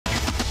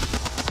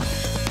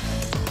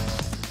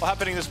Well,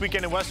 happening this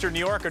weekend in Western New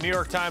York, a New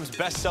York Times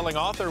best-selling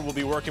author will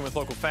be working with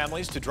local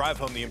families to drive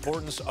home the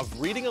importance of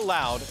reading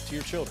aloud to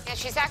your children. And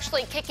she's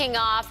actually kicking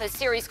off a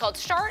series called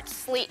Start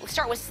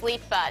with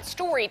Sleep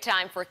Story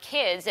Time for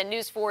Kids. And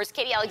News 4's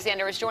Katie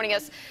Alexander is joining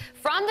us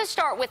from the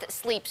Start with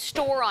Sleep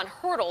store on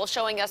Hurdle,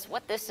 showing us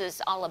what this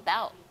is all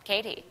about.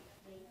 Katie.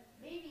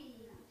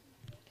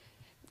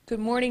 Good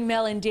morning,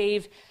 Mel and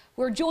Dave.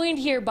 We're joined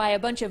here by a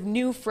bunch of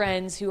new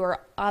friends who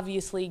are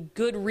obviously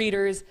good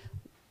readers.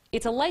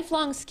 It's a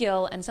lifelong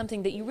skill and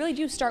something that you really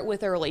do start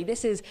with early.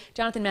 This is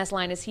Jonathan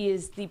Maslinas. He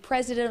is the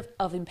president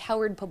of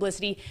Empowered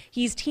Publicity.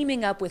 He's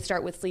teaming up with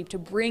Start with Sleep to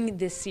bring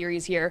this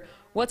series here.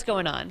 What's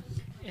going on?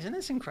 Isn't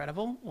this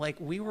incredible? Like,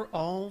 we were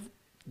all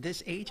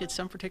this age at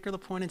some particular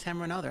point in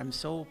time or another. I'm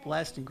so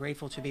blessed and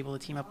grateful to be able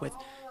to team up with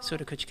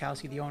Soda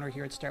Kuchkowski, the owner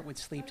here at Start with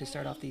Sleep, to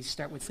start off the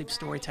Start with Sleep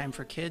Storytime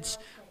for Kids,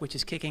 which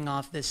is kicking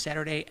off this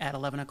Saturday at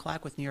 11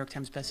 o'clock with New York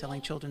Times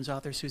bestselling children's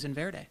author Susan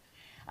Verde.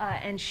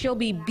 And she'll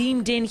be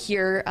beamed in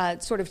here,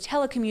 sort of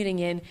telecommuting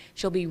in.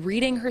 She'll be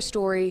reading her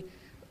story,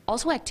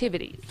 also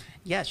activities.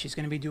 Yes, she's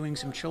going to be doing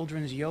some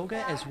children's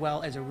yoga as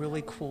well as a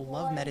really cool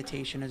love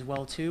meditation as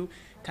well too.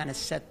 Kind of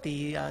set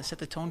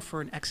the tone for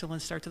an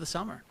excellent start to the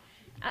summer.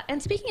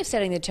 And speaking of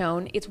setting the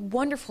tone, it's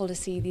wonderful to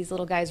see these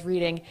little guys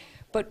reading,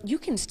 but you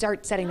can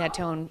start setting that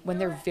tone when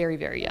they're very,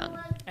 very young.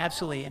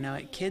 Absolutely,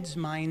 and kids'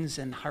 minds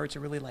and hearts are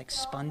really like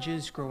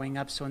sponges growing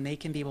up, so when they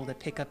can be able to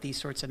pick up these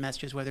sorts of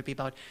messages, whether it be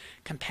about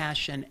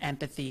compassion,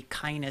 empathy,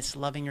 kindness,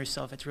 loving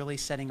yourself, it's really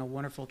setting a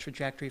wonderful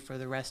trajectory for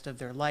the rest of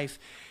their life.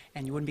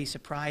 And you wouldn't be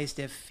surprised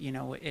if, you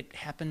know, it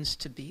happens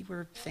to be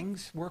where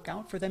things work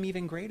out for them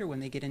even greater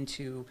when they get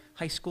into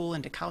high school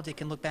and to college. They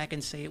can look back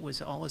and say it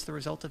was all as the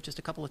result of just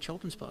a couple of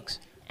children's books.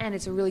 And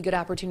it's a really good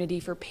opportunity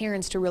for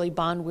parents to really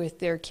bond with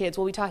their kids.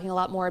 We'll be talking a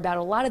lot more about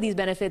a lot of these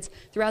benefits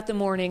throughout the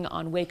morning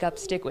on Wake Up,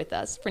 Stick With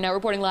Us. For now,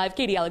 reporting live,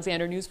 Katie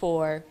Alexander, News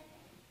 4.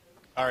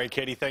 All right,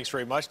 Katie, thanks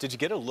very much. Did you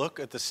get a look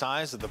at the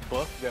size of the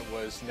book that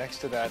was next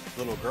to that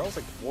little girl? It's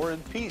like War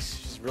and Peace.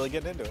 She's really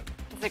getting into it.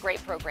 It's a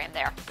great program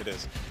there. It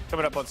is.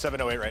 Coming up on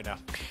 7:08 right now.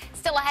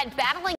 Still ahead, battling